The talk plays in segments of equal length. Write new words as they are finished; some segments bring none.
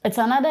It's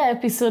another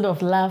episode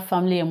of Love,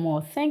 Family and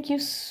More. Thank you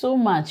so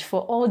much for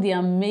all the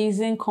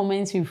amazing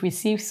comments we've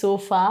received so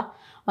far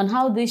on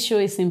how this show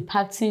is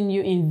impacting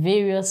you in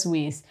various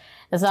ways.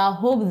 It's our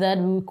hope that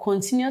we will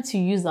continue to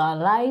use our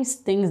lives,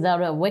 things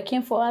that are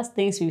working for us,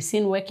 things we've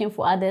seen working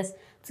for others,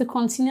 to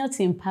continue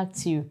to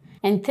impact you.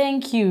 And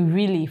thank you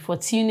really for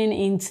tuning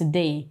in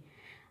today.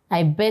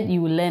 I bet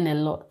you will learn a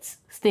lot.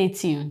 Stay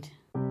tuned.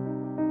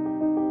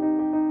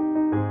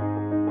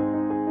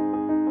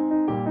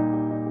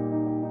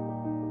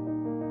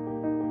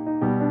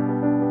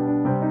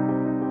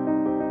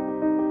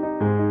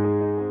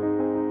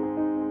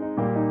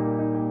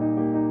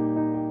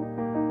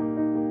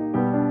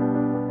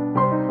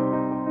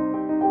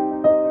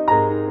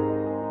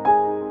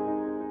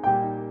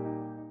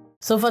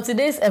 So for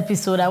today's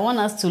episode, I want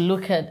us to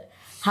look at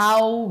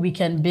how we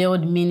can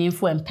build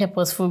meaningful and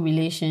purposeful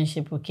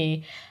relationship,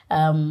 okay?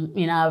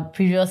 In our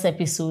previous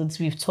episodes,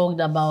 we've talked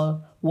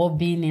about what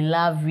being in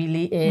love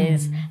really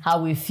is,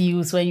 how it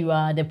feels when you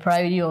are the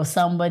priority of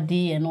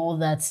somebody and all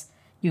that.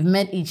 You've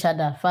met each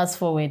other. Fast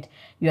forward,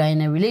 you are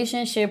in a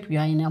relationship, you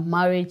are in a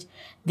marriage.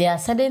 There are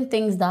certain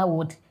things that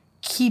would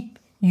keep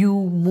you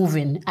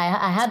moving.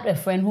 I had a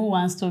friend who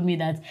once told me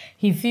that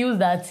he feels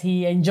that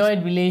he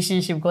enjoyed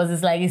relationship because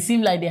it's like, it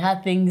seemed like they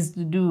had things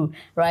to do,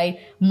 right?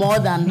 More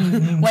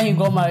than when you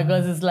got married,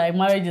 because it's like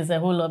marriage is a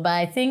whole lot. But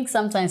I think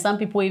sometimes some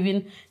people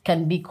even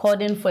can be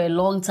courting for a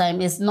long time.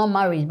 It's not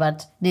marriage,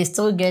 but they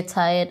still get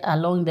tired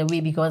along the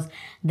way because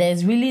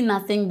there's really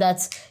nothing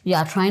that you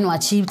are trying to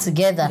achieve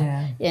together.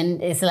 Yeah.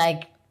 And it's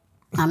like,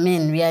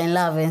 we are in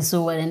love and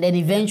so on. And then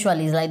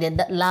eventually it's like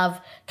that love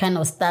kind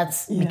of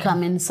starts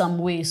becoming some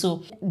way.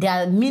 So there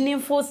are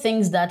meaningful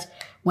things that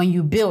when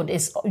you build,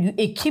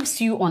 it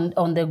keeps you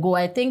on the go.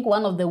 I think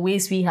one of the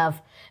ways we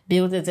have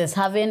built it is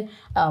having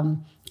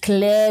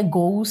clear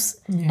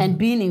goals and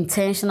being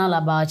intentional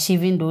about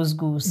achieving those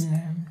goals.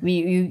 Yeah.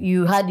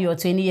 You had your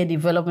 20-year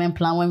development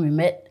plan when we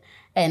met,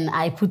 and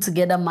I put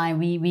together mine.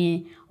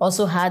 We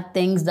also had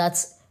things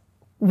that's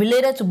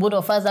related to both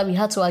of us that we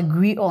had to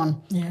agree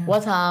on. Yeah.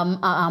 What are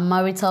our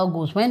marital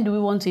goals? When do we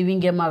want to even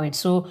get married?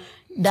 So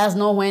that's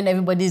not when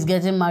everybody's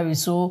getting married.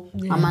 So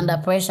I'm under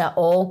pressure,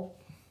 or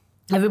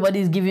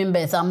everybody's giving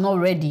birth, I'm not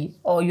ready.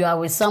 Or you are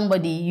with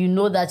somebody, you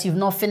know that you've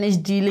not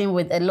finished dealing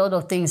with a lot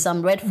of things,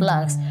 some red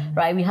flags,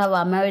 right? We have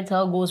our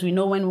marital goals. We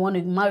know when we want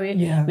to marry.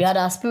 Yeah. We had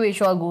our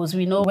spiritual goals.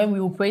 We know when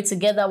we will pray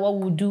together, what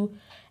we'll do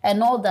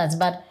and all that.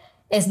 But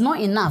it's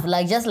not enough.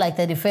 Like just like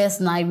the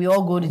first night, we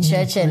all go to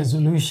church and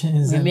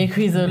we make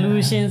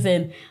resolutions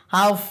and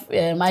how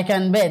I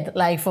can bet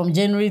like from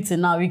January to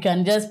now, we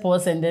can just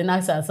pause and then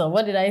ask ourselves,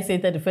 what did I say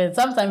 31st?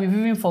 Sometimes we've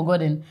even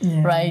forgotten,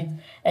 right?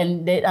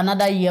 And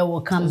another year will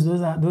come.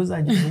 Those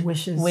are just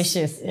wishes.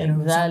 Wishes, you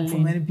know, exactly. For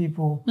many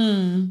people,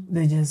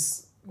 they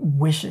just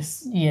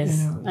wishes.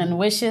 Yes, you know. And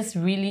wishes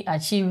really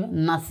achieve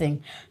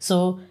nothing.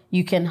 So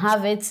you can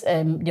have it,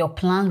 your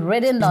plan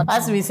written down.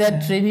 As we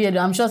said,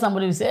 I'm sure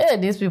somebody will say, hey,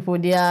 these people,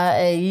 they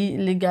are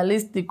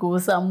legalistic or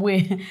some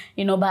way,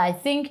 you know, but I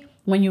think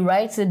when you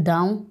write it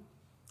down,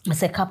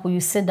 as a couple,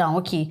 you sit down,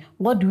 okay,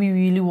 what do we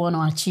really want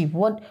to achieve?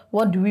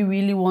 What do we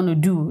really want to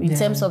do in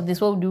terms of this?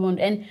 What do we want?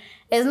 And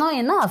it's not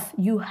enough.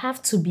 You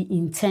have to be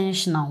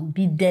intentional,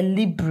 be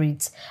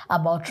deliberate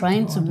about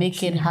trying to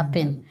make it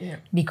happen. Yeah.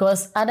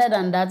 Because other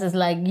than that, it's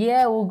like,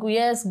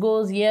 yes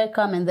goes,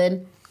 come, and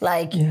then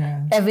like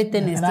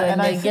everything is done.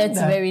 And it gets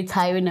very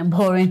tiring and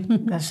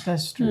boring.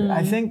 That's true.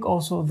 I think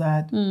also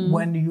that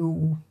when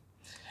you,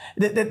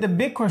 the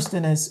big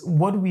question is,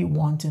 what do we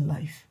want in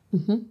life?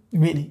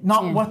 Really,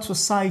 not what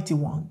society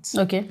wants.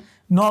 Okay.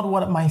 Not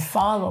what my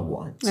father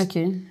wants.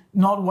 Okay.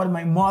 Not what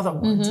my mother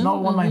wants.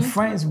 Not what my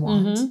friends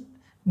want.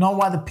 Not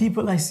what the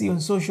people I see on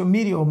social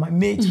media or my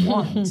mates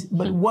want.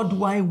 But what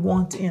do I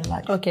want in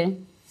life? Okay.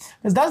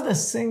 Because that's the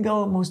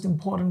single most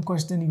important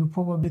question you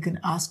probably can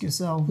ask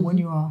yourself when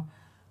you are,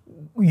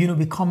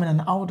 becoming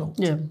an adult.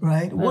 Yeah.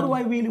 Right? What do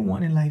I really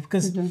want in life?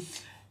 Because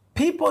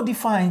people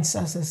define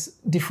success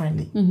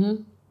differently.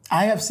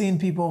 I have seen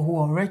people who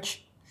are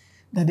rich,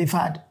 that they've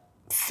had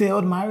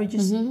failed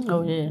marriages.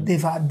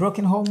 They've had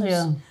broken homes.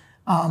 Yeah.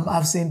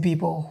 I've seen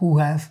people who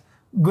have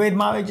great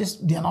marriages,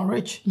 they're not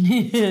rich.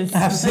 Yes.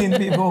 I've seen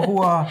people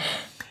who are,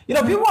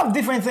 people have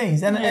different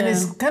things. And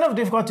it's kind of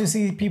difficult to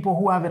see people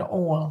who have it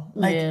all.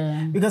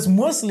 Because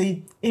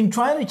mostly in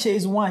trying to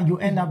chase one, you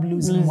end up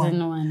losing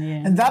one.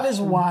 And that is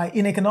why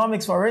in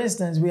economics, for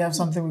instance, we have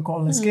something we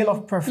call the scale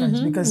of preference,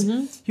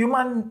 because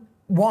human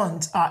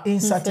wants are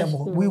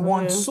insatiable. We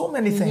want so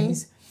many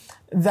things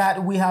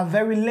that we have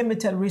very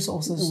limited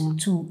resources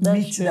to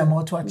meet them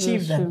or to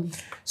achieve them.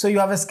 So you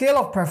have a scale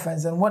of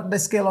preference, and what the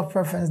scale of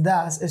preference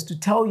does is to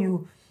tell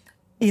you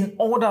in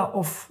order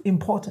of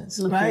importance,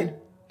 right?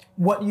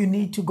 What you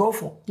need to go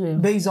for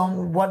based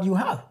on what you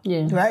have,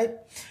 right?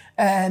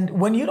 And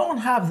when you don't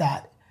have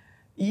that,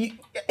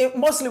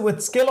 mostly with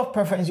scale of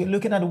preference, you're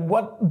looking at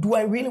what do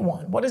I really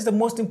want? What is the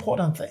most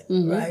important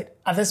thing, right?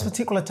 At this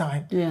particular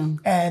time.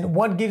 And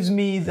what gives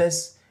me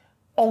this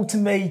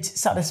ultimate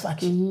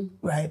satisfaction,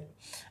 right?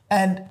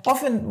 And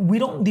often we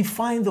don't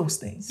define those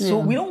things. So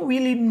we don't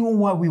really know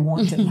what we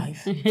want in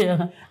life.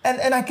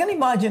 And I can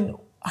imagine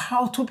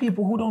how two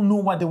people who don't know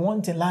what they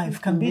want in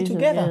life can be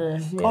together.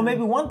 Or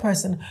maybe one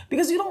person,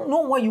 because you don't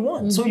know what you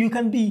want. So you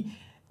can be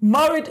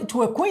married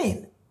to a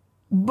queen,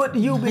 but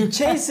you'll be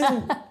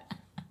chasing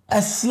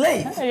a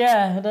slave.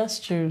 Yeah, that's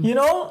true. You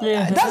know,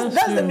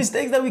 that's the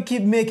mistake that we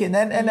keep making.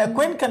 And a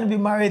queen can be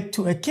married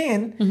to a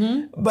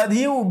king, but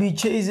he will be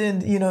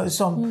chasing, you know,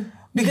 some...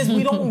 Because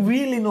we don't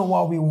really know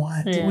what we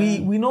want.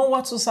 We know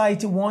what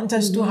society wants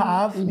us to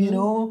have, you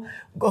know.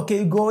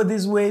 Okay, go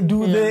this way,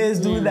 do this,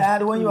 do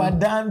that. When you are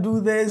done, do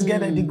this,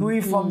 get a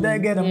degree from there,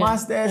 get a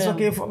master's,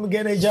 okay,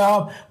 get a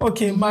job,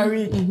 okay,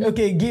 marry,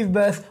 okay, give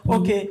birth,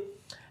 okay.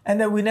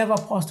 And then we never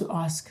pause to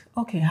ask,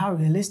 okay, how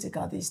realistic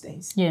are these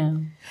things?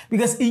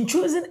 Because in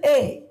choosing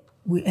A,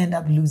 we end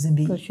up losing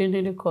B.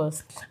 Opportunity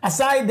cost.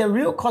 Aside the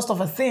real cost of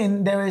a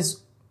thing, there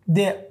is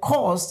the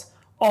cost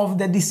of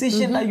the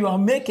decision that you are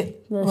making,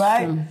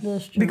 right?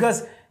 That's true.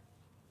 Because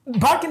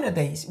back in the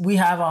days, we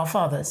have our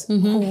fathers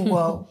who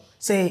will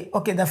say,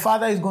 okay, the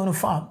father is going to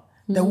farm,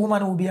 the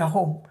woman will be at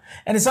home.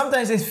 And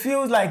sometimes it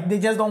feels like they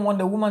just don't want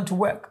the woman to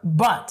work.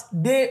 But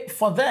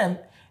for them,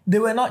 they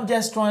were not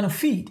just trying to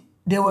feed.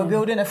 They were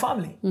building a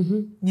family,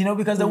 you know,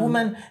 because the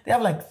woman, they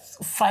have like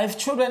 5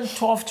 children,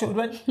 12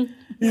 children,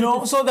 you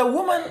know. So the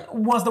woman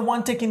was the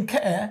one taking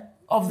care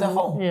of the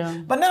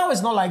home. But now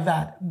it's not like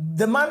that.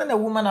 The man and the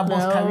woman are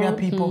both career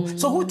people.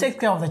 So who takes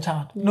care of the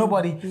child?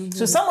 Nobody.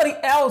 So somebody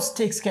else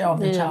takes care of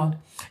the child.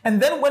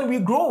 And then when we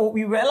grow,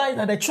 we realize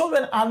that the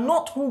children are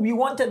not who we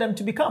wanted them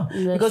to become.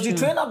 Because you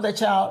train up the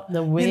child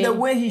in the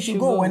way he should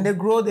go. When they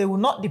grow, they will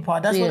not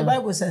depart. That's what the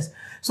Bible says.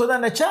 So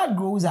then the child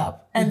grows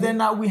up. And then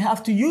now we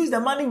have to use the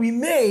money we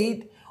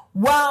made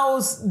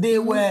whilst they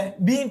were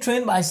being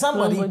trained by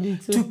somebody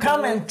to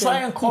come and try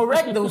and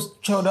correct those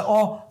children,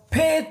 or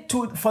pay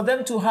for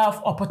them to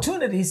have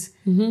opportunities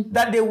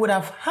that they would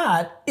have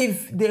had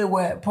if they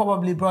were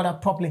probably brought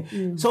up properly.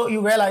 So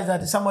you realize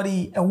that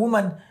a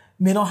woman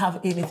may not have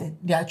anything.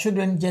 Their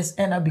children just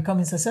end up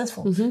becoming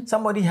successful.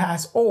 Somebody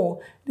has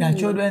all their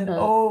children,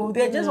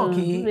 they're just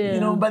okay, you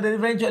know, but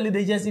eventually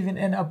they just even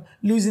end up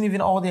losing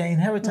even all their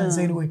inheritance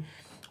anyway.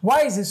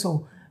 Why is it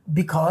so?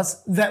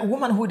 Because that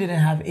woman who didn't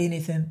have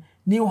anything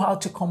knew how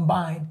to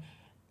combine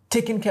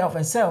taking care of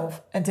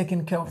herself and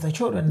taking care of the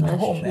children in the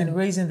home and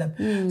raising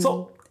them.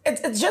 So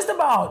it's just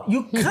about,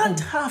 you can't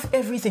have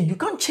everything. You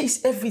can't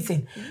chase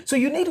everything. So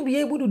you need to be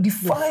able to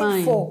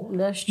define for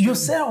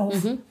yourself,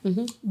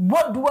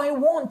 what do I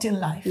want in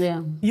life?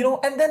 You know,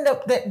 and then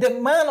the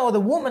man or the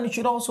woman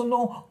should also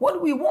know what do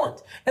we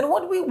want and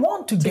what do we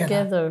want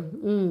together.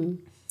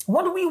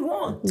 What do we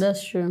want?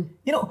 That's true.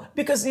 You know,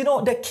 because, you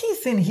know, the key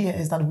thing here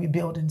is that we're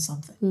building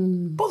something.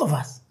 Both of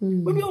us.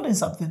 We're building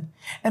something.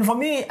 And for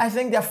me, I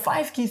think there are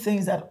 5 key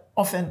things that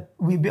often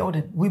we're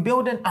building. We're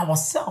building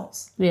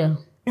ourselves.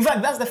 In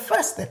fact, that's the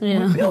first step.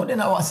 We're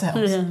building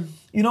ourselves.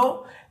 You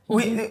know,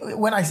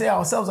 when I say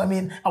ourselves, I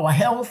mean our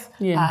health,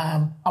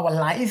 our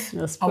life,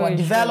 our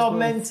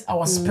development,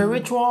 our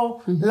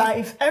spiritual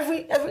life,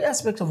 every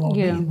aspect of our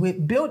being. We're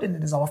building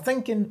it. It's our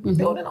thinking, we're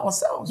building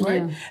ourselves,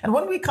 right? And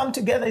when we come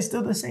together, it's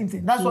still the same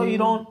thing. That's why you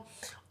don't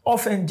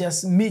often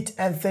just meet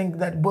and think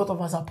that both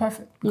of us are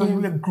perfect, because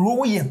we're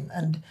growing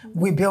and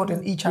we're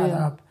building each other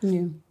up.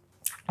 And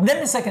then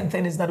the second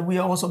thing is that we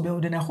are also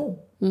building a home.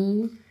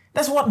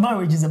 That's what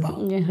marriage is about.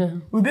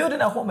 We're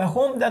building a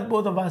home that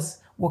both of us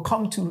will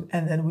come to,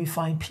 and then we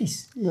find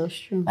peace. That's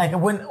true. Like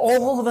when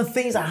all the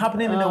things are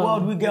happening in the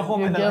world, we get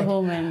home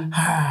and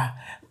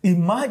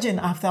imagine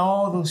after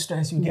all those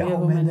stress, you get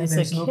home and then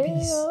there's no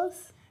peace.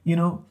 You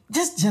know,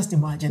 just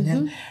imagine.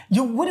 And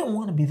you wouldn't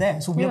want to be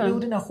there. So we're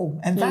building a home.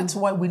 And that's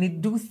why we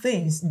need to do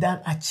things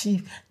that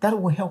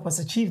will help us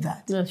achieve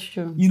that. That's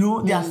true. You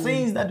know, there are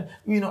things that,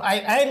 you know,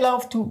 I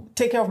love to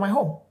take care of my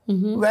home.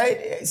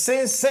 Right?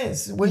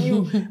 Since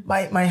when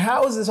my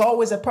house is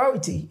always a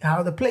priority.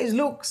 How the place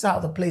looks, how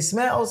the place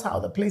smells, how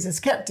the place is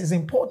kept is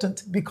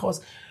important,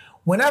 because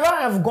whenever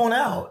I've gone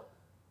out,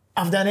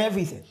 I've done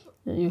everything.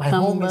 My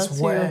home is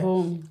where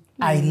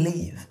I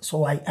live.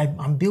 So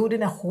I'm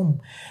building a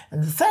home.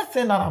 And the third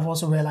thing that I've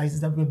also realized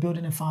is that we're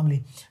building a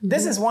family.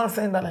 This is one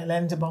thing that I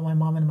learned about my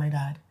mom and my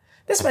dad.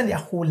 They spend their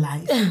whole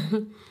life,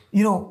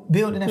 you know,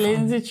 building a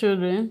family.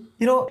 Children.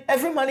 You know,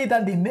 every money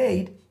that they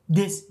made,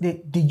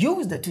 they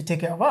used it to take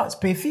care of us,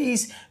 pay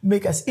fees,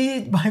 make us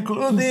eat, buy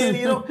clothing,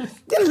 you know.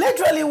 They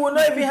literally will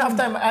not even have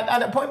time.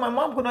 At a point, my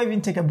mom could not even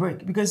take a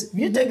break, because if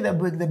you take the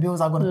break, the bills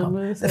are going to come.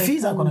 The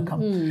fees are going to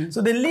come.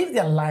 So they live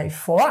their life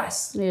for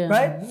us,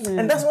 right?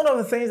 And that's one of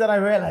the things that I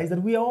realized,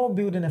 that we are all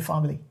building a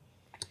family.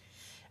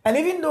 And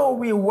even though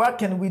we're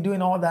working, we're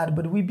doing all that,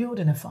 but we're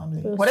building a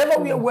family.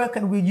 Whatever we are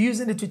working, we're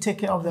using it to take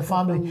care of the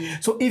family.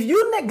 So if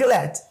you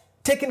neglect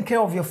taking care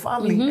of your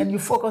family and you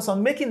focus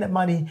on making the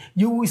money,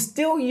 you will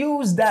still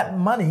use that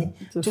money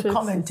to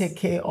come and take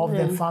care of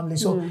the family.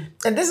 So,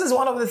 and this is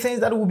one of the things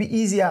that will be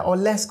easier or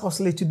less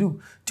costly to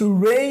do, to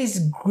raise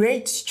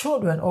great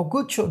children or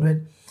good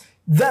children,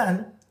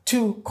 than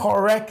to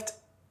correct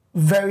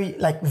very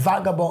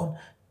vagabond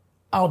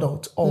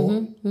adult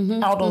or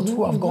adults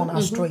who have gone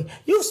astray.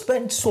 You've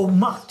spent so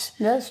much,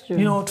 that's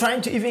true,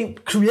 trying to even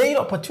create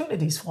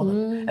opportunities for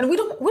them. And we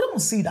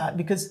don't see that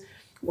because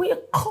we are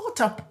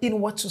caught up in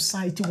what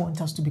society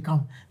wants us to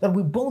become, that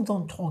we both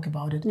don't talk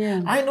about it.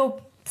 Yeah. I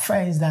know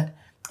friends that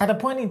at a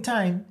point in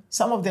time,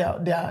 some of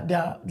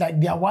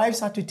their wives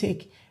had to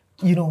take,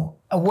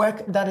 a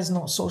work that is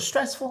not so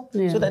stressful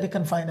so that they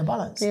can find a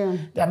balance. Yeah.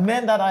 There are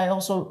men that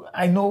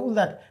I know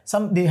that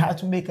they had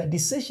to make a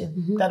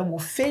decision that will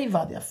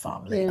favor their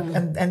family. Yeah.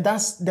 And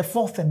that's the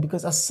fourth thing,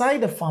 because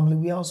aside the family,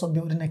 we are also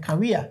building a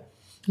career.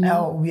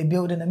 We're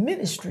building a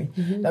ministry.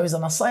 There is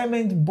an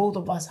assignment both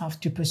of us have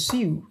to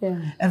pursue. Yeah.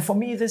 And for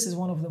me, this is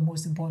one of the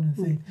most important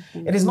things.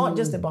 It is not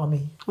just about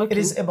me. Okay. It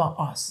is about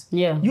us.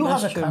 Yeah, you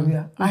have a true.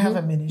 career. I have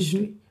a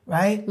ministry.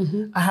 Right?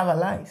 I have a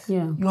life.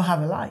 Yeah. You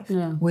have a life.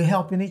 Yeah. We're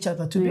helping each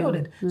other to build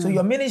it. So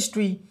your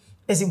ministry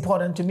is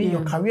important to me.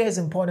 Your career is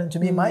important to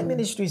me. My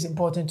ministry is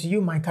important to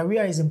you. My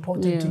career is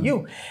important to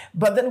you.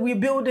 But then we're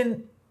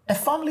building a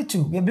family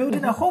too. We're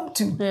building a home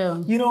too. Yeah.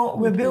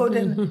 We're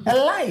building a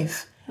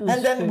life.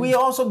 And then we're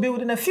also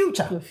building a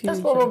future.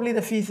 That's probably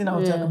the fifth thing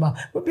I'll talk about.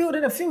 We're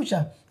building a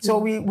future. So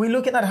we're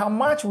looking at how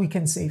much we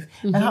can save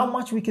and how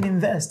much we can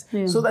invest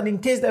so that in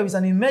case there is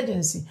an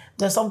emergency,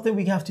 there's something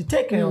we have to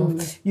take care of.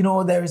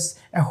 There is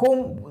a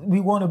home we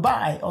want to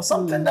buy or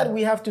something that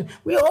we have to.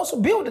 We're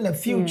also building a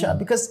future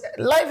because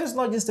life is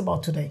not just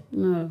about today.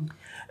 No.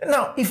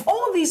 Now, if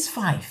all these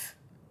five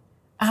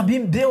are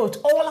being built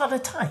all at a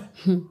time,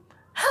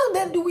 how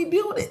then do we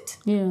build it?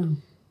 Yeah.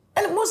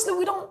 And mostly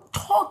we don't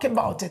talk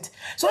about it.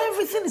 So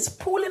everything is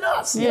pulling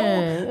us.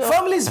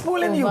 Family is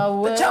pulling you.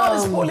 The child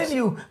is pulling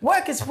you.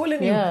 Work is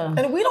pulling you.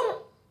 And we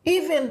don't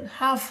even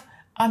have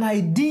an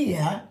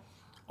idea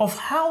of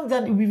how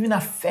that will even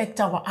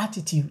affect our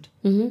attitude.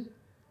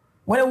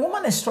 When a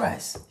woman is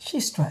stressed,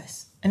 she's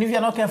stressed. And if you're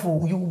not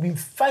careful, you will be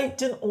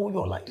fighting all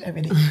your life,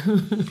 every day.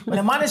 When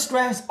a man is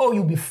stressed,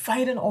 you'll be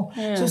fighting all.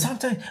 So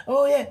sometimes,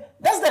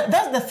 that's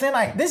the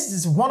thing. This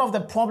is one of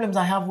the problems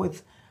I have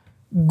with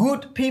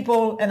good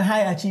people and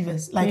high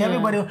achievers. Like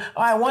everybody,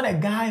 I want a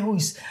guy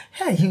who's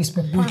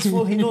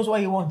purposeful, he knows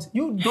what he wants.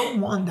 You don't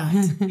want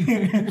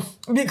that.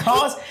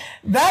 Because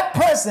that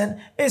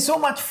person is so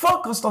much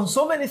focused on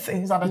so many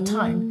things at a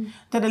time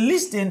that the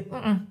listening,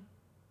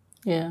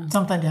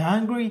 sometimes they're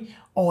angry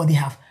or they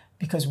have,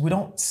 because we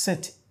don't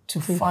sit to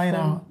find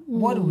out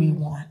what do we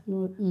want,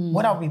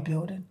 what are we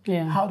building,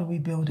 how do we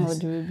build this.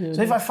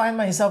 So if I find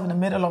myself in the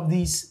middle of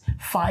these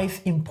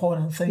 5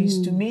 important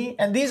things to me,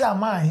 and these are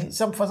mine.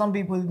 For some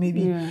people,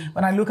 maybe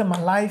when I look at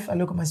my life, I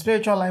look at my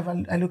spiritual life,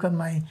 I look at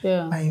my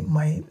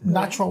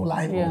natural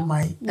life or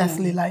my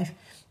earthly life,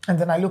 and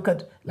then I look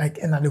at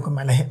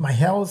my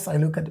health, I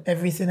look at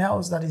everything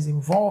else that is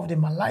involved in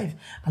my life.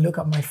 I look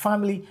at my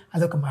family, I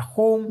look at my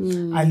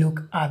home, I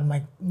look at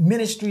my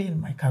ministry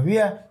and my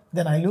career.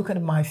 Then I look at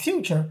my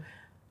future.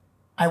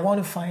 I want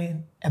to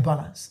find a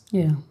balance.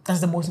 That's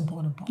the most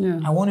important part.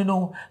 I want to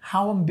know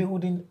how I'm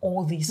building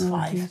all these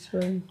 5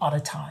 at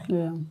a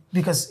time.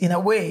 Because in a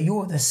way, you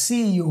are the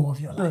CEO of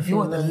your life.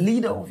 You are the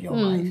leader of your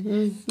life.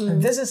 And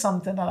this is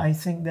something that I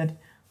think that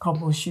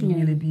couples should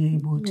really be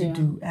able to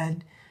do.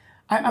 And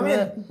I mean,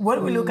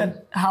 when we look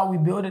at how we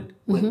build it,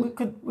 we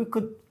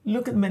could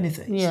look at many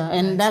things.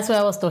 And that's why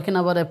I was talking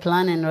about the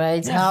planning,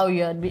 right? How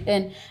you are,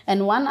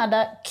 and one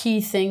other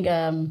key thing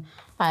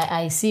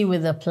I see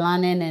with the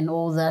planning and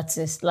all that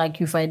is like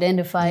you've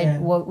identified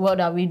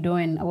what are we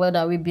doing, what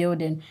are we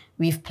building.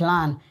 We've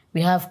planned,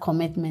 we have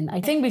commitment.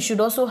 I think we should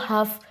also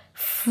have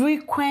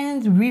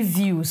frequent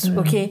reviews.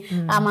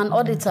 I'm an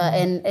auditor,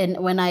 and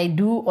when I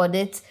do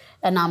audit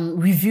and I'm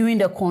reviewing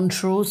the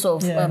controls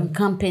of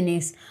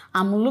companies,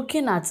 I'm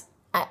looking at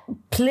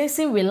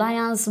placing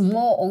reliance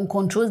more on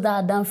controls that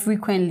are done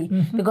frequently,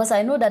 because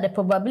I know that the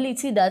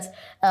probability that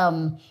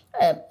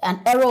an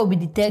error will be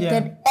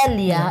detected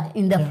earlier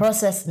in the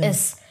process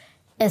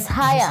is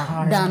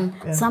higher than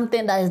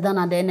something that is done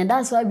at the end. And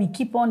that's why we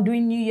keep on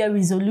doing New Year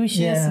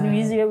resolutions,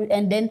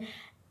 and then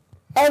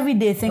every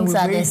day things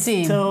are the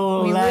same.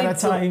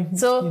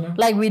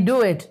 Like we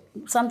do it.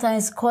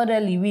 Sometimes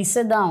quarterly, we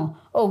sit down.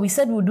 We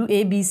said we'll do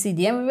A, B, C,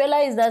 D. And we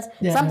realize that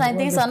sometimes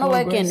things are not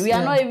working. We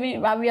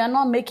are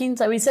not making,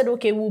 so we said,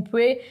 okay, we'll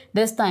pray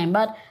this time.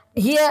 But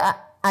here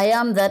I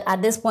am that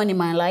at this point in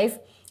my life,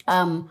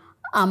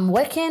 I'm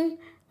working,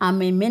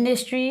 I'm in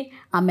ministry,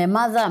 I'm a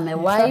mother, I'm a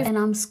wife, and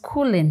I'm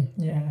schooling.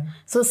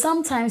 So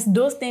sometimes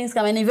those things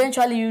come, and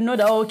eventually you know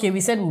that, okay, we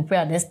said we'll pray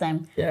at this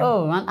time.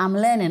 I'm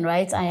learning,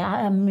 right?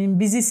 I'm in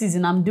busy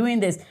season, I'm doing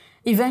this.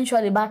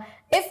 Eventually, but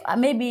if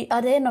maybe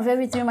at the end of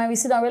everything, we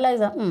sit and realize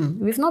that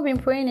we've not been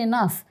praying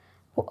enough.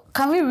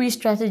 Can we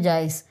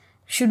re-strategize?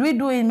 Should we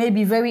do it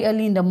maybe very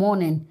early in the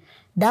morning?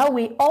 That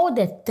way, all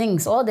the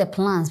things, all the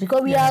plans,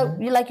 because we are,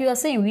 like you are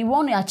saying, we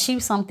want to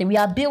achieve something. We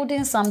are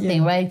building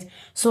something, right?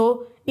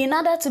 So in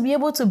order to be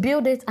able to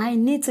build it, I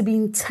need to be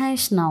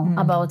intentional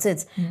about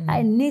it.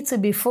 I need to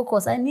be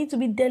focused. I need to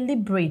be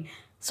deliberate.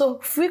 So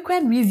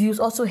frequent reviews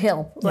also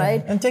help,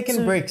 right? And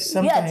taking breaks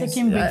sometimes. Yeah,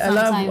 taking breaks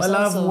sometimes. I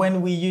love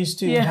when we used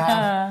to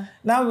have,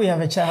 now we have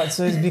a child,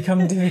 so it's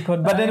become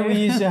difficult, but then we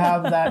used to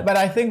have that. But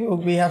I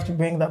think we have to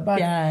bring that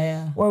back.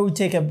 Where we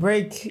take a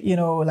break, you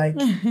know, like,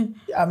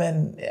 I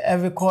mean,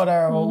 every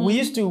quarter, or we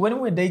used to, when we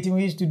were dating,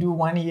 we used to do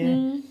 1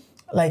 year.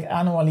 Like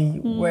annually,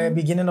 where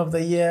beginning of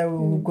the year, we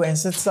will go and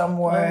sit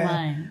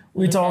somewhere.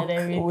 We talk,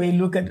 we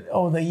look at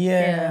all the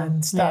year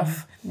and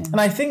stuff. And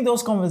I think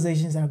those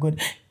conversations are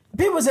good.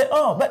 People say,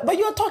 oh, but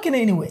you're talking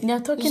anyway. You're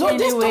talking so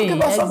anyway. Just talk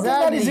about something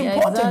that is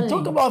important. Exactly.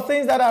 Talk about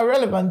things that are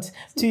relevant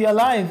to your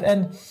life.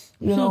 And,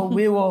 you know,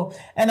 we will.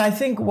 And I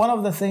think one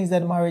of the things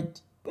that married,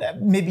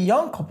 maybe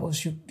young couples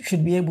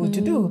should be able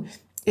to do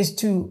is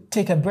to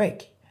take a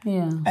break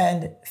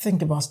and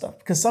think about stuff.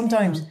 Because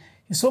sometimes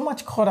you're so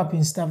much caught up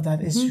in stuff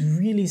that is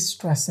really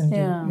stressing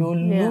you. You're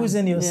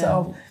losing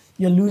yourself.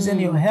 You're losing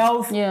your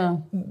health.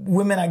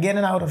 Women are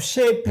getting out of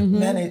shape.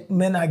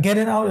 Men are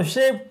getting out of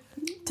shape.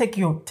 Take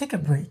a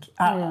break.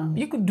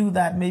 You could do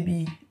that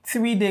maybe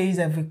 3 days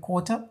every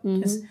quarter,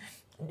 just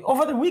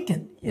over the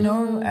weekend, you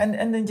know,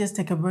 and then just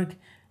take a break.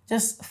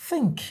 Just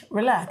think,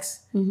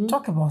 relax,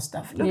 talk about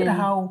stuff. Look at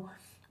how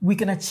we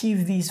can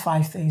achieve these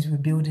 5 things we're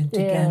building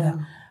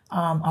together.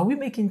 Are we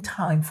making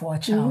time for our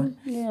child?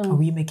 Are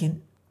we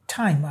making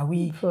time?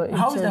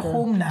 How is the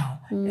home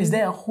now? Is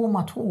there a home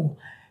at all?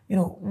 You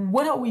know,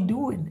 what are we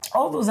doing?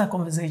 All those are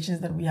conversations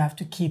that we have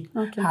to keep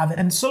having.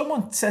 And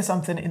Solomon says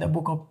something in the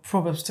book of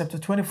Proverbs chapter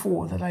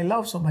 24 that I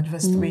love so much,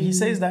 verse 3. He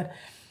says that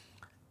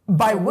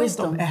by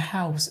wisdom a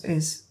house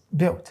is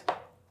built.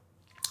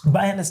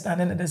 By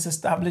understanding it is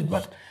established.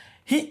 But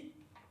he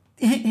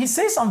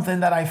says something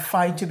that I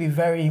find to be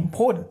very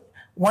important.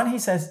 One, he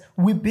says,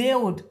 we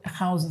build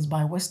houses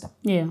by wisdom.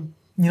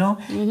 You know,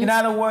 in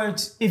other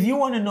words, if you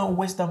want to know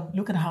wisdom,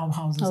 look at how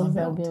houses are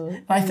built.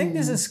 I think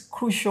this is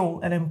crucial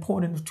and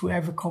important to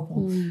every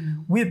couple.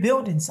 We're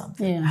building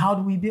something. How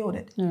do we build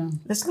it?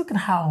 Let's look at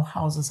how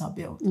houses are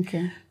built.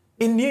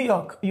 In New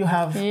York, you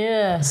have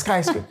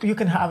skyscraper. You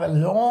can have a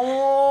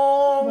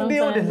long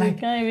building, like you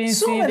can't even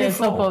see the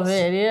top of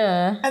it.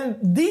 And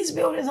these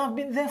buildings have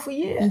been there for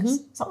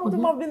years. Some of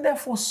them have been there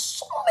for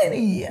so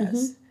many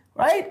years.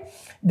 Right?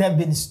 There have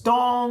been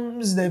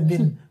storms, there have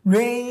been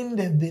rain,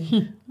 there have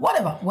been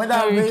whatever, whether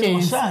rain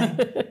or shine.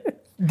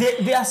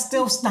 They are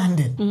still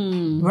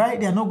standing, right?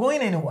 They are not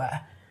going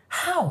anywhere.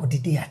 How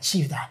did they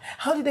achieve that?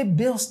 How did they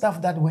build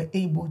stuff that were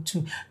able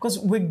to? Because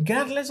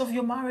regardless of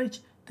your marriage,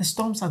 the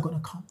storms are going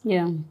to come.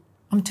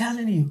 I'm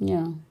telling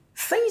you.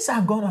 Things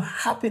are going to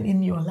happen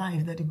in your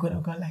life that you're going to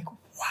go like,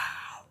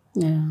 wow.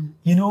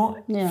 You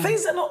know,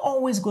 things are not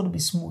always going to be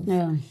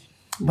smooth.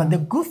 But the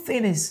good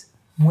thing is,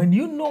 when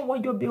you know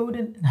what you're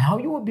building and how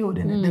you are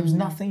building it, there's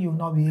nothing you'll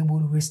not be able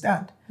to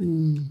withstand.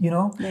 You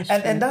know?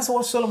 And that's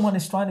what Solomon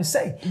is trying to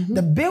say.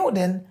 The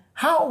building,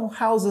 how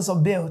houses are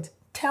built,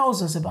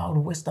 tells us about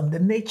wisdom, the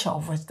nature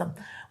of wisdom.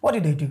 What do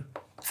they do?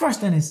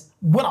 First thing is,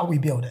 what are we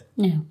building?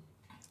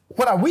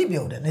 What are we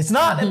building? It's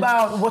not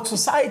about what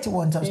society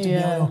wants us to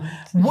build.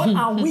 What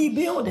are we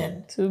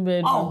building?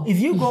 2-bedroom. Oh, if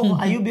you go,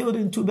 are you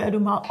building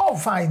 2-bedroom house? Oh,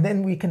 fine,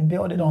 then we can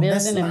build it on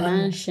this land. Building a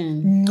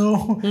mansion.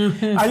 No.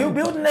 Are you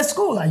building a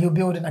school? Are you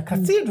building a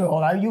cathedral?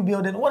 Are you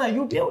building, what are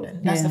you building?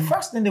 That's the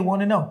first thing they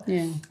want to know.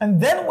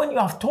 And then when you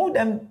have told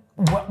them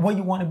what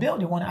you want to build,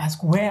 you want to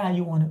ask, where do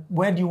you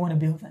want to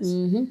build this?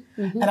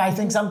 And I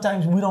think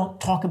sometimes we don't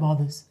talk about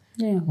this.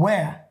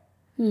 Where?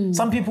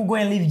 Some people go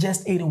and live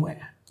just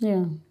anywhere.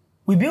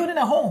 We're building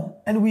a home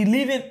and we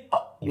live in,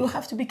 you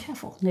have to be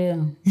careful.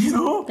 You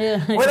know?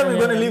 Whether we're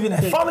going to live in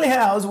a family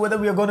house, whether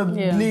we are going to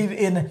live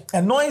in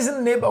a noisy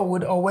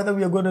neighborhood, or whether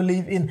we are going to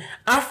live in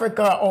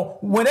Africa or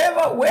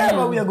wherever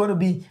we are going to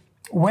be,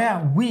 where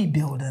are we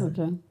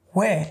building?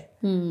 Where?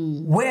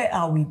 Where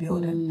are we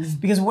building?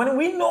 Because when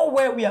we know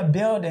where we are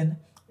building,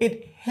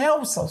 it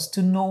helps us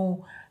to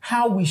know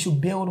how we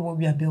should build what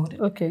we are building.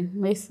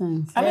 Makes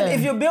sense. I mean,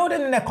 if you're building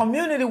in a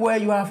community where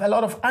you have a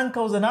lot of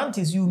uncles and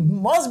aunties, you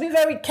must be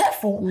very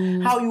careful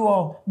how you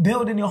are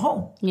building your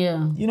home.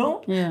 You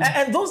know?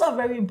 And those are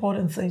very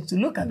important things to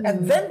look at.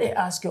 And then they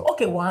ask you,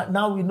 okay, well,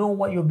 now we know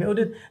what you're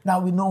building. Now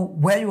we know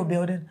where you're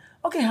building.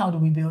 Okay, how do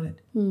we build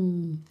it?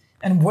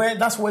 And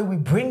that's where we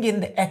bring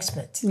in the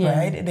expert,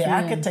 right? The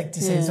architect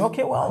says,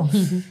 okay, well,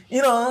 you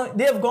know,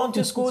 they have gone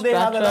to school, they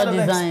have a lot of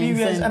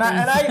experience. And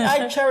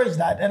I cherish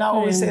that. And I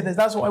always say this.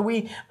 That's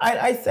why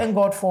I thank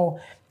God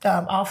for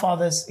our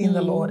fathers in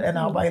the Lord and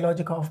our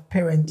biological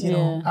parent, you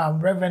know,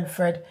 Reverend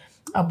Fred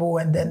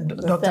Abo and then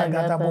Dr.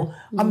 Gatabo.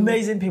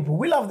 Amazing people.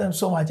 We love them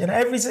so much. And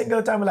every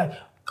single time we're like,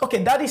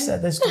 okay, Daddy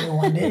said this to me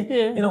one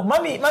day. You know,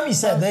 Mommy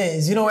said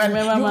this. You know, and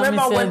you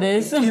remember when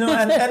this. You know,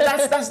 and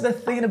that's the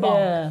thing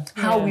about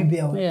how we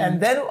build. And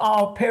then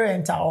our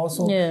parents are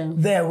also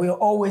there. We're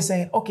always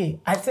saying, okay,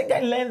 I think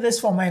I learned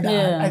this from my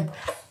dad.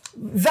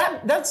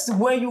 that's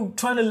where you're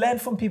trying to learn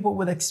from people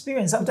with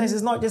experience. Sometimes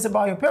it's not just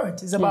about your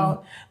parents. It's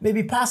about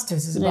maybe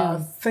pastors. It's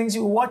about things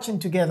you're watching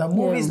together,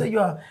 movies that you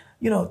are,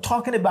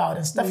 talking about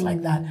and stuff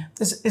like that.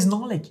 It's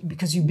knowledge,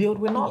 because you build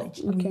with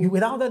knowledge. Okay.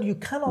 Without that, you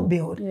cannot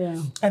build.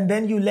 Yeah. And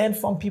then you learn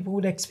from people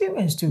with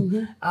experience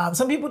too.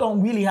 Some people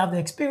don't really have the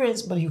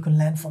experience, but you can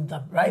learn from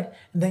them, right?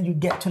 And then you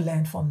get to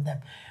learn from them.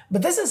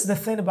 But this is the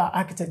thing about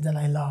architects that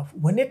I love.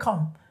 When they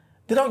come,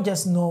 they don't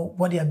just know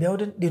what they are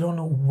building. They don't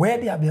know where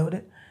they are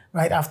building,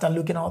 right? After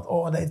looking out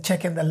or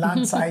checking the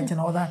land site and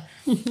all that.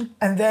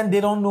 And then they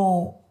don't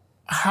know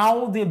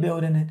how they're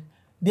building it.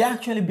 They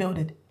actually build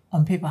it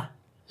on paper.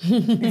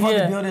 Before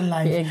they build in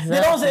life. Exactly.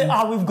 They don't say,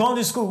 we've gone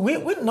to school. We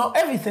know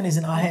everything is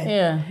in our head.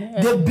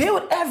 Yeah. They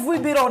build every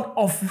bit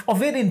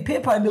of it in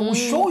paper, and they will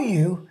show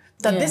you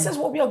that this is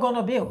what we are going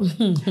to build.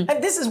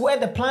 And this is where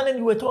the planning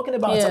you were talking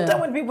about.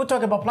 Sometimes when people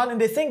talk about planning,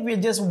 they think we're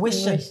just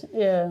wishing.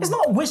 It's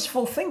not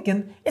wishful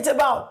thinking. It's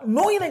about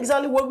knowing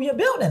exactly what we are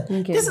building.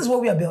 Okay. This is what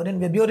we are building.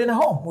 We're building a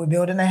home. We're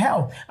building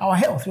our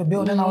health. We're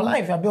building our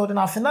life. We're building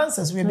our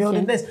finances. We're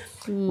building this.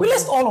 We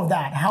list all of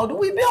that. How do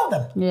we build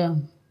them? Yeah.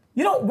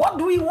 What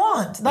do we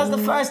want? That's the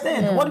first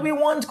thing. Yeah. What do we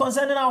want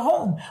concerning our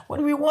home? What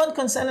do we want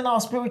concerning our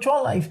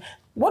spiritual life?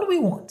 What do we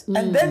want?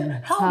 And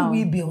then how do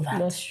we build that?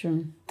 That's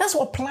true. That's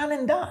what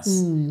planning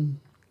does. And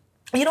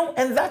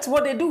that's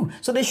what they do.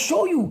 So they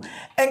show you.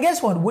 And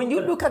guess what? When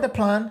you look at the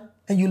plan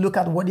and you look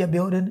at what they're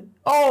building,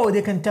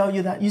 they can tell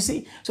you that. You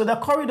see? So the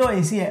corridor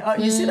is here.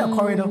 You see the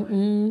corridor?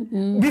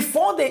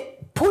 Before they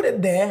put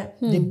it there,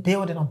 they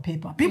build it on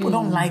paper. People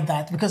don't like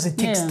that because it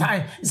takes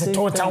time. It's a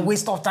total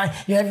waste of time.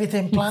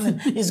 Everything planning.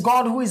 It's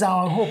God who is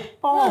our hope.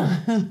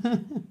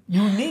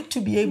 You need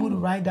to be able to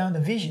write down the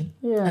vision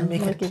and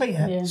make it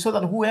clear so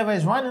that whoever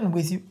is running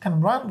with you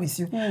can run with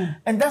you.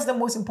 And that's the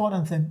most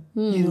important thing.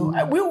 We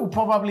will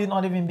probably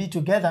not even be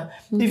together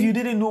if you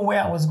didn't know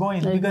where I was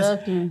going.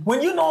 Because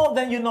when you know,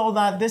 then you know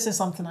that this is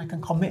something I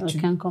can commit to.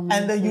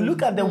 And then you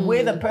look at the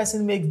way the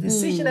person makes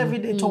decision every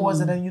day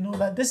towards it, and you know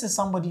that this is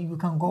somebody you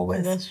can go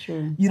with. That's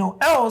true.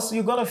 Else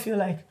you gotta feel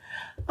like,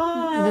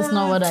 that's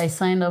not what I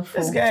signed up for.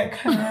 This guy,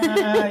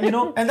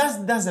 and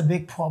that's a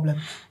big problem.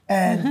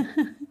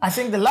 And I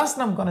think the last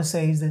thing I'm gonna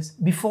say is this: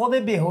 before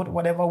they build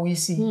whatever we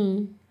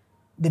see,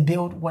 they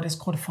build what is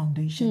called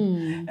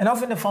foundation. And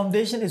often the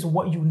foundation is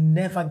what you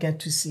never get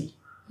to see.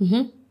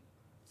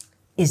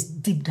 It's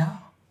deep down.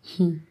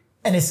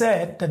 And it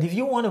said that if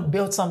you want to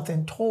build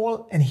something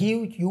tall and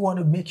huge, you want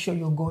to make sure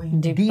you're going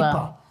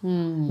deeper.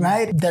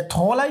 Right? The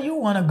taller you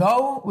want to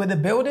go with the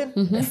building,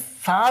 the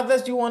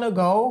farthest you want to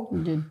go,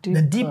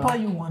 the deeper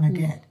you want to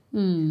get.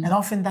 And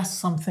often that's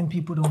something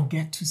people don't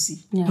get to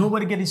see.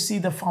 Nobody get to see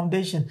the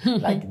foundation.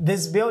 Like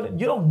this building,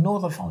 you don't know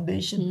the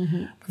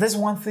foundation. But there's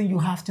one thing you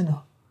have to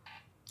know.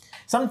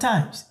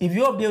 Sometimes if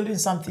you're building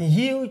something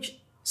huge,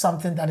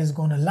 something that is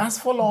going to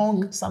last for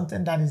long,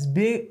 something that is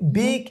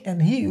big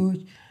and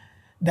huge,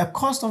 the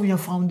cost of your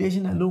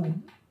foundation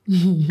alone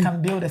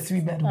can build a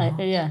 3-bedroom house.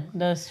 Yeah,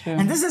 that's true.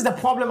 And this is the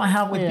problem I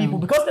have with people,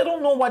 because they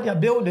don't know what they're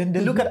building.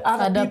 They look at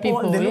other people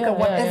and they look at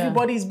what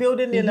everybody's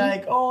building. They're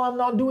like, I'm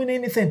not doing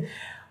anything.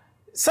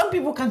 Some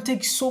people can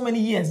take so many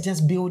years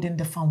just building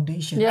the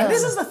foundation. And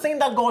this is the thing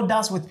that God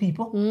does with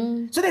people.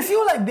 So they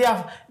feel like they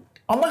are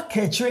on a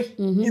catchery,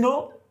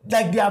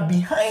 like they are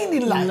behind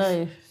in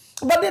life.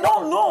 But they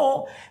don't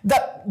know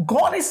that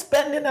God is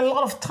spending a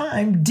lot of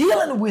time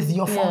dealing with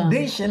your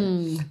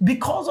foundation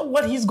because of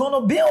what He's going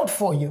to build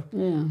for you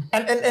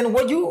and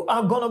what you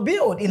are going to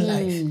build in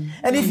life.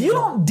 And if you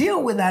don't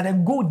deal with that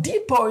and go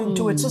deeper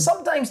into it, so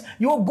sometimes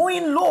you're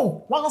going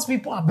low whilst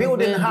people are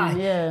building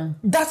high.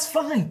 That's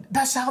fine.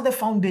 That's how the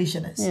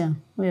foundation is.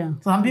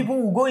 Some people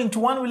will go into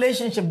one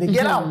relationship, they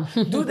get out,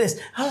 do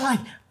this. I'm like,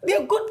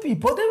 they're good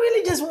people. They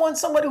really just want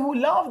somebody who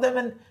loves them,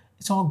 and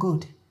it's all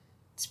good.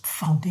 It's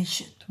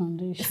foundation.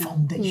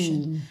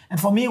 And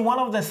for me, one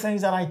of the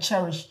things that I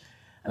cherish,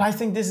 and I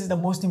think this is the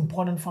most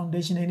important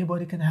foundation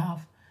anybody can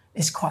have,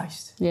 is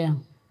Christ.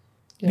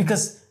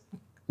 Because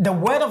the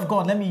word of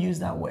God, let me use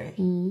that way.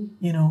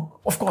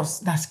 Of course,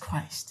 that's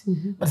Christ.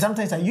 But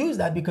sometimes I use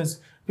that because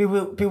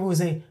people will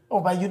say,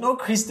 but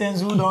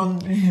Christians who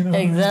don't,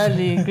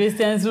 Exactly.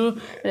 Christians who,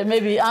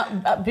 maybe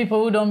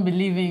people who don't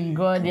believe in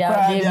God,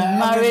 they're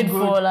married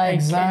for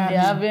and they're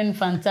having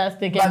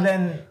fantastic. But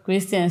then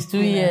Christians, 2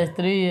 years,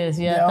 3 years,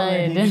 you're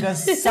tired.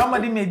 Because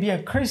somebody may be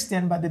a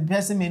Christian, but the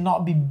person may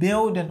not be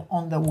building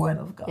on the word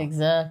of God.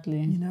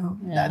 Exactly.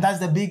 That's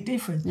the big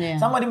difference.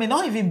 Somebody may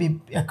not even be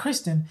a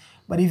Christian,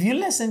 but if you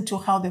listen to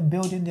how they're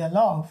building their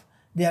love,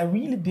 they are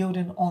really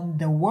building on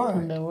the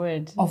word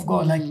of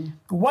God. Like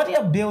what they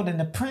are building,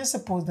 the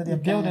principles that they're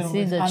building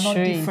with are not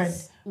different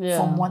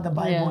from what the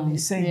Bible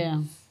is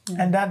saying.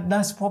 And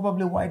that's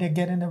probably why they're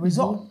getting the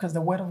result, because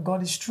the word of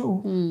God is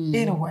true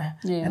anywhere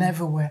and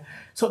everywhere.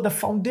 So the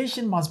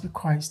foundation must be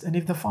Christ. And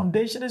if the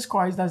foundation is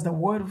Christ, that's the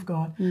word of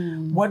God.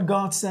 What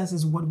God says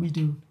is what we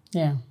do.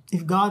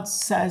 If God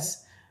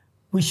says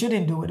we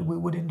shouldn't do it, we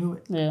wouldn't do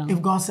it. Yeah.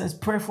 If God says,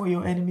 pray for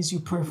your enemies, you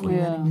pray for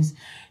your enemies.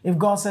 If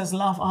God says,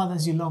 love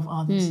others, you love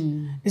others.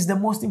 It's the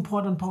most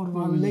important part of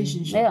our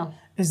relationship. Yeah.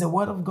 It's the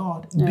word of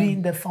God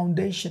being the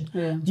foundation.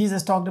 Yeah.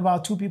 Jesus talked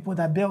about two people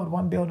that built,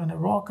 one built on a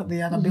rock,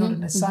 the other built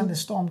on the sun. The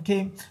storm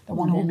came. The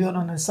one who built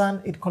on the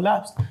sun, it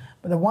collapsed.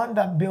 But the one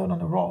that built on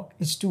the rock,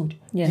 it stood.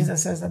 Yeah.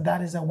 Jesus says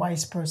that is a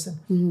wise person.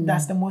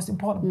 That's the most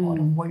important part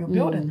of what you're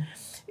building.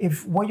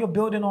 If what you're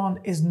building on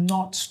is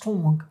not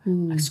strong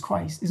as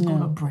Christ, it's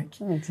going to break.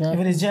 Exactly. If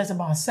it is just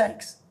about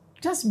sex,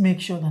 just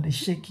make sure that it's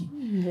shaky.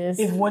 Yes.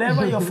 If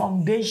whatever your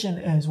foundation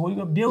is, what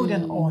you're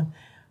building on,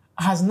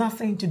 has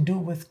nothing to do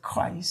with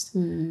Christ,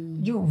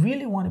 you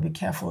really want to be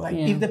careful. Like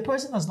if the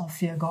person does not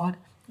fear God,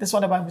 that's what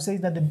the Bible says,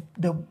 that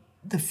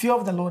the fear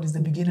of the Lord is the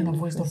beginning of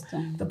wisdom.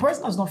 The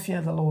person does not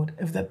fear the Lord.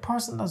 If the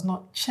person does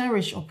not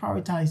cherish or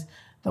prioritize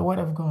the word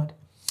of God,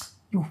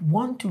 you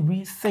want to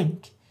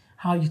rethink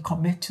how you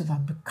commit to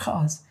them,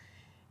 because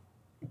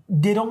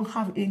they don't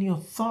have any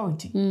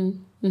authority,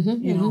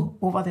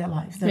 over their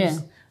life.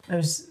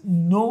 There's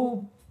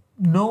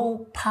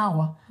no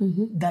power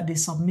that they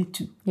submit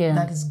to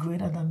that is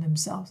greater than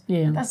themselves.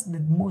 Yeah. And that's the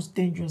most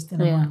dangerous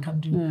thing a man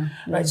can do. Yeah.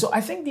 Right. So I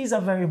think these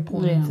are very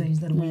important things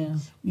that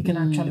we can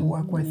actually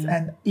work with.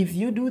 And if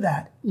you do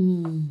that,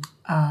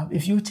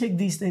 if you take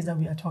these things that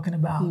we are talking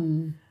about,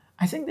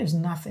 I think there's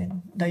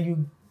nothing that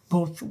you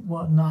both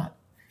will not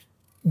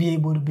be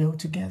able to build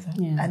together.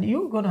 Yeah. And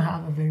you're going to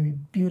have a very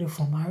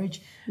beautiful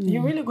marriage.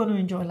 You're really going to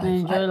enjoy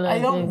life. I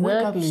don't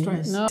wake up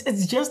stressed. No.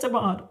 It's just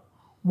about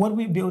what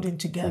we're building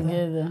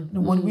together.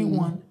 What we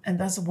want, and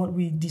that's what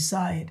we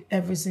decide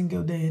every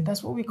single day, and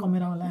that's what we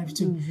commit our lives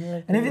to.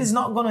 Exactly. And if it's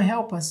not going to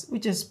help us, we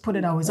just put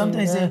it away.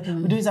 Sometimes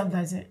we do something,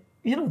 I say,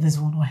 this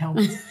one will help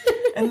us.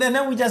 And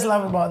then we just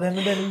laugh about them,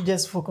 and then we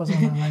just focus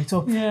on our life.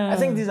 So I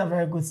think these are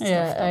very good stuff.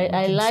 Yeah,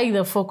 I like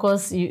the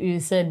focus you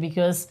said,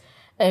 because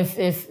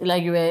if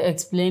like you were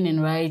explaining,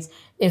 right,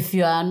 if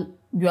you are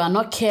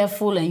not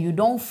careful and you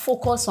don't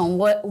focus on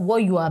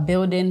what you are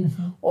building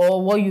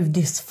or what you've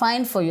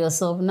defined for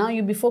yourself, now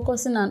you'll be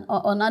focusing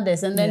on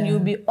others, and then you'll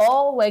be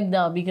all worked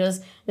out, because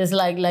it's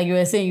like you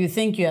were saying, you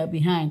think you are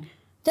behind.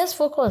 Just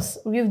focus.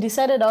 We've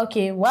decided,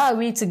 okay, why are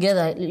we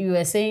together? You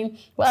were saying,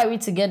 why are we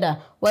together?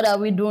 What are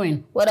we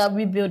doing? What are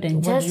we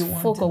building? Just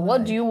focus.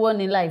 What do you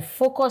want in life?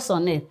 Focus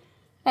on it.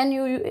 And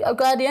you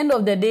at the end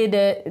of the day,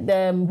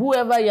 the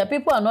whoever your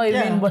people are not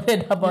even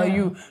bothered about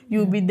you.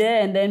 You'll be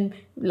there, and then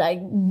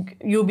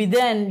you'll be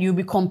there, and you'll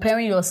be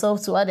comparing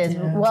yourself to others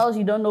whilst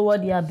you don't know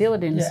what they are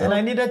building. Yeah. So, and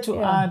I needed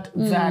to add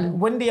that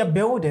when they are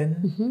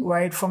building,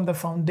 right, from the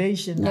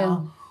foundation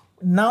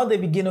now they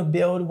begin to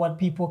build what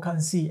people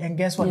can see. And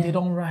guess what? They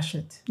don't rush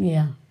it.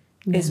 Yeah.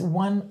 It's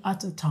one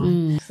at a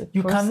time.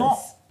 You cannot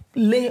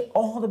lay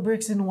all the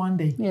bricks in one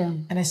day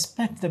and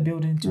expect the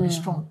building to be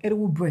strong. It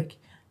will break.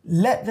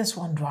 Let this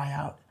one dry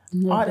out.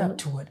 Add up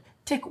to it.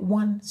 Take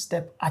one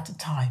step at a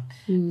time.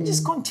 And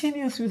just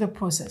continue through the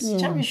process.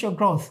 Cherish your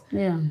growth.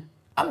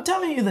 I'm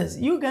telling you this.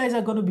 You guys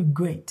are going to be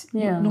great.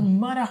 No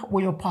matter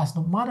what your past,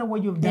 no matter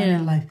what you've done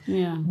in life.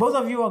 Both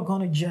of you are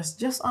going to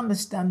just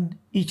understand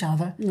each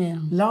other,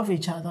 love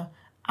each other,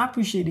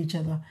 appreciate each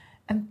other,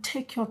 and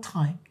take your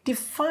time.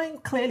 Define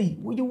clearly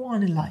what you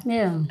want in life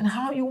and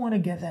how you want to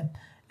get them.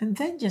 And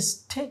then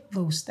just take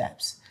those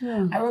steps.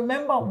 I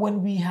remember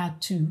when we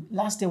had to,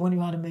 last year when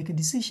you had to make a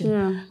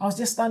decision, I was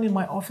just standing in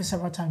my office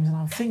several times and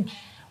I think,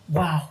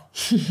 wow.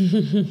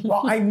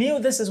 Well, I knew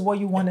this is what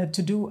you wanted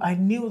to do. I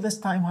knew this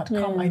time had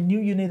come. I knew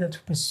you needed to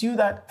pursue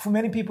that. For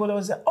many people, it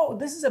was, oh,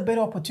 this is a better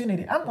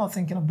opportunity. I'm not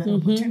thinking of better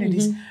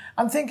opportunities.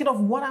 I'm thinking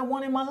of what I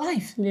want in my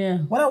life.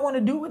 What I want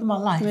to do with my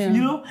life,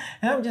 And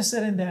I'm just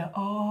sitting there,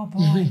 oh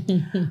boy,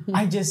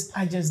 I just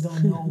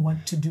don't know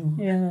what to do.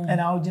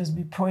 And I'll just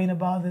be praying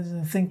about this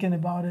and thinking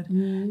about it.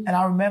 And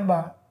I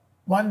remember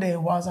one day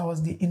whilst I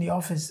was in the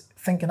office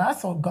thinking, I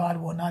thought God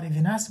would not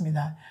even ask me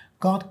that.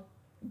 God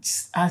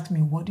just asked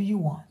me, what do you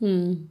want?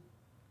 And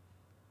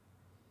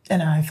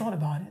I thought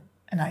about it.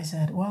 And I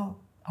said, well,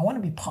 I want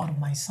to be part of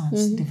my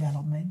son's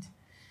development.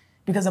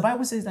 Because the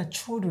Bible says that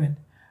children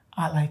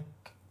are like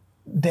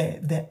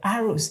the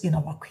arrows in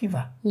our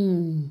quiver.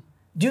 Do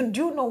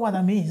you know what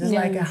that means? It's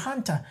like a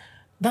hunter.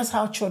 That's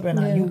how children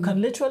are. You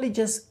can literally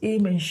just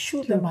aim and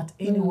shoot them at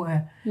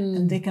anywhere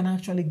and they can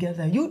actually get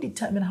there. You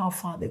determine how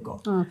far they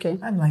go. Okay.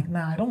 I'm like,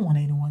 nah, I don't want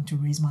anyone to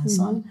raise my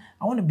son.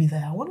 I want to be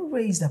there. I want to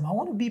raise them. I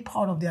want to be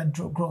part of their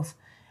growth.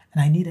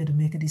 And I needed to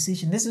make a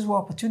decision. This is where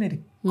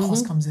opportunity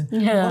cost comes in.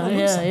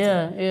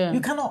 You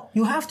cannot,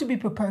 you have to be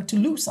prepared to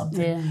lose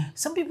something.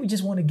 Some people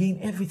just want to gain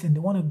everything. They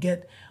want to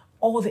get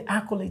all the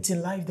accolades in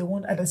life. They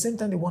want, at the same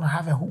time, they want to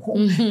have a home.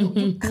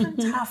 You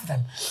can't have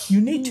them. You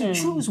need to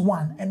choose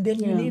one, and then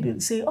you need to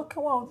say,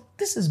 okay, well,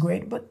 this is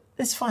great, but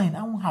it's fine.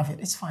 I won't have it.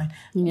 It's fine.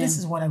 This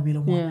is what I really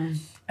want.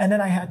 And then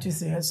I had to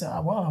say,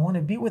 well, I want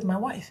to be with my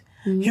wife.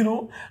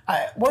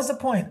 What's the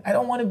point? I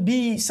don't want to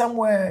be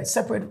somewhere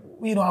separate,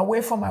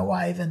 away from my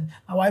wife, and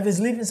my wife is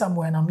living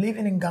somewhere, and I'm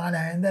living in Ghana,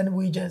 and then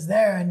we just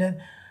there, and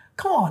then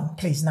come on,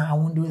 please, now I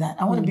won't do that.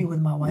 I want to be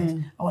with my wife.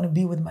 I want to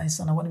be with my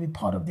son. I want to be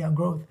part of their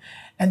growth.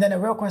 And then the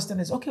real question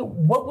is, okay,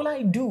 what will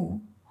I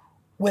do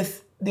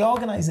with the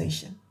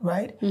organization,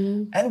 right?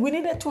 And we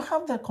needed to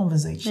have that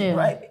conversation,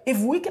 right? If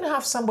we can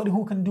have somebody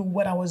who can do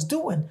what I was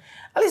doing,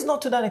 at least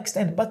not to that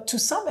extent, but to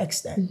some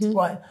extent,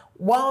 right?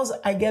 Whilst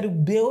I get to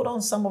build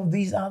on some of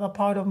these other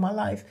part of my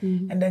life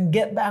and then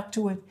get back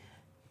to it,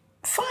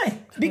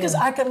 fine. Because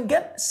I can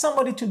get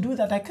somebody to do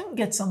that. I can't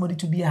get somebody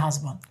to be a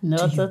husband.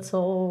 Not at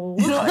all.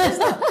 You know, it's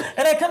not.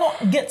 And I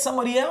cannot get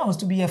somebody else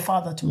to be a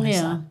father to my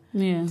son.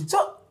 So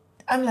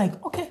I'm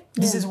like, okay,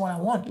 this is what I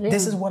want.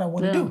 This is what I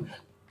want to do.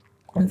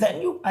 And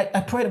then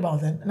I prayed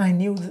about that, and I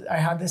knew that I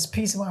had this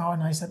peace in my heart,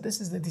 and I said,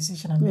 this is the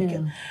decision I'm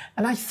making.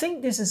 And I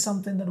think this is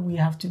something that we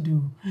have to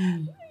do.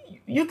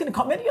 You can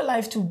commit your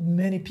life to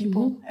many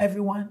people,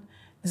 everyone.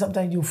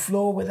 Sometimes you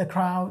flow with the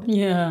crowd.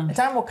 A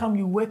time will come,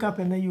 you wake up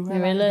and then you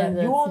realize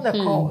that you're on the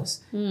cross,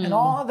 and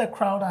all the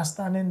crowd are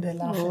standing there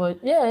laughing.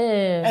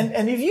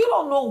 And if you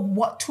don't know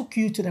what took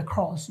you to the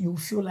cross, you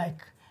feel like,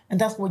 and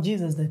that's what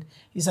Jesus did.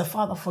 He said,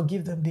 Father,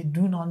 forgive them. They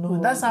do not know.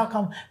 And that's how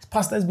come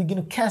pastors begin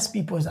to curse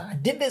people. He said, I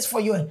did this for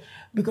you.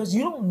 Because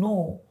you don't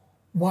know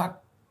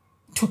what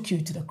took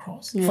you to the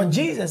cross. For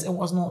Jesus, it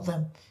was not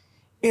them.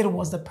 It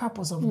was the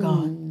purpose of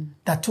God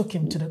that took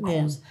him to the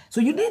cross.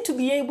 So you need to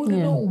be able to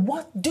know,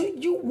 what do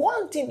you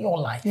want in your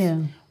life?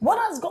 What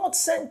has God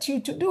sent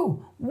you to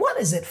do? What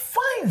is it?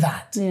 Find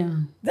that.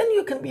 Then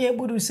you can be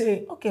able to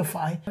say, okay,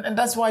 fine. And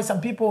that's why some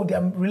people,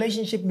 their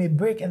relationship may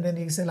break and then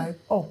they say like,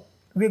 oh,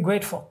 we're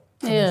grateful.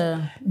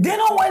 They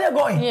know where they're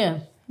going.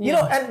 You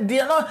know, and they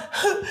are not,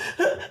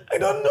 I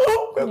don't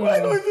know. I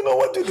don't even know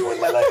what to do with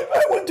my life.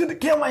 I want to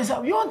kill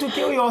myself. You want to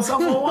kill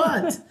yourself for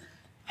what?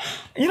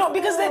 You know,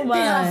 because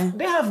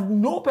they have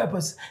no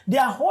purpose.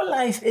 Their whole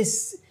life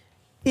is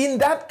in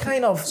that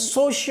kind of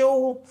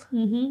social,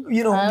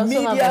 you know,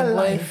 media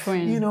life,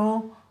 you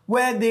know,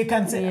 where they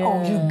can say,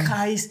 oh, you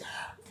guys,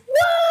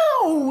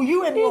 wow,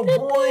 you and your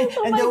boy,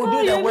 and they will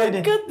do their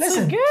wedding.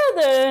 Listen,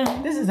 together.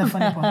 This is the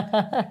funny part.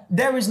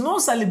 There is no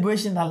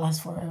celebration that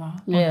lasts forever.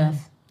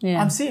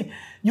 I'm saying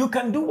you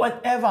can do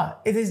whatever.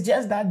 It is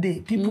just that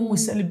day. People will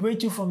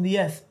celebrate you from the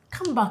earth.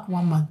 Come back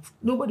 1 month.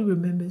 Nobody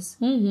remembers.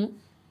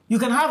 You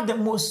can have the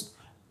most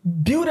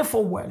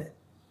beautiful wedding.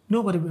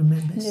 Nobody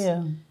remembers.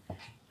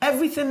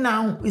 Everything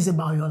now is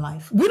about your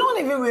life. We don't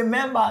even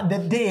remember the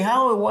day,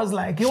 how it was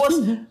like. It was,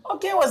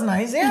 okay, it was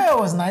nice. Yeah, it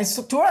was nice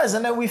to us.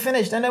 And then we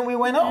finished. And then we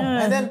went home.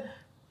 And then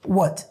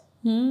what?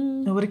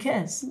 Nobody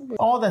cares.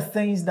 All the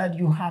things that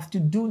you have to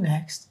do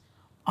next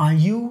are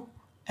you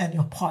and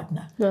your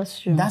partner.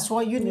 That's true. That's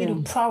why you need to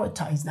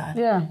prioritize that.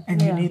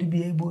 And you need to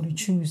be able to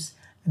choose.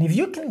 And if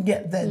you can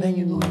get there, then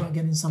you know you are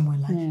getting somewhere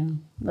in life.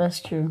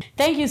 That's true.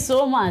 Thank you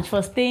so much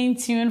for staying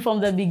tuned from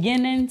the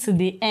beginning to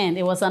the end.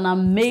 It was an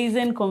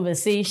amazing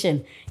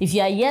conversation. If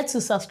you are yet to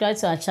subscribe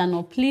to our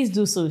channel, please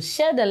do so.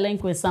 Share the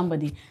link with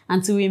somebody.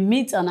 Until we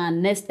meet on our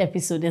next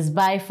episode, it's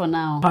bye for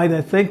now. Hi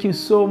there. Thank you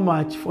so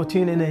much for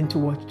tuning in to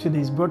watch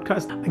today's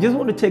broadcast. I just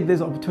want to take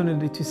this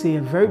opportunity to say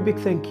a very big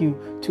thank you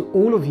to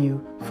all of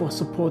you for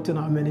supporting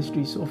our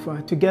ministry so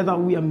far. Together,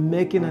 we are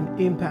making an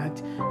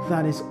impact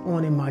that is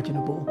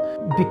unimaginable.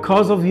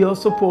 Because of your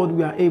support,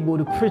 we are able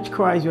to preach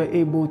Christ, we are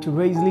able to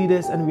raise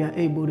leaders, and we are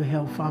able to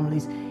help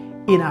families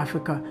in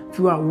Africa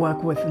through our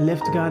work with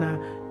Lift Ghana,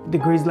 the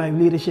Grace Life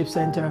Leadership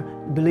Center,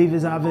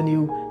 Believers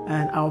Avenue,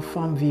 and our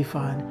Farm V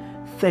Fund.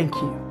 Thank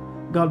you.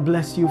 God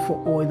bless you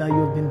for all that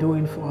you have been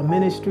doing for our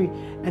ministry,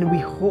 and we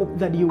hope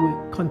that you will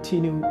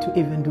continue to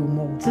even do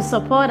more. To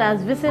support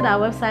us, visit our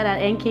website at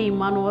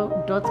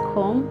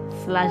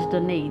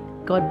nkemmanuel.com/donate.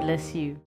 God bless you.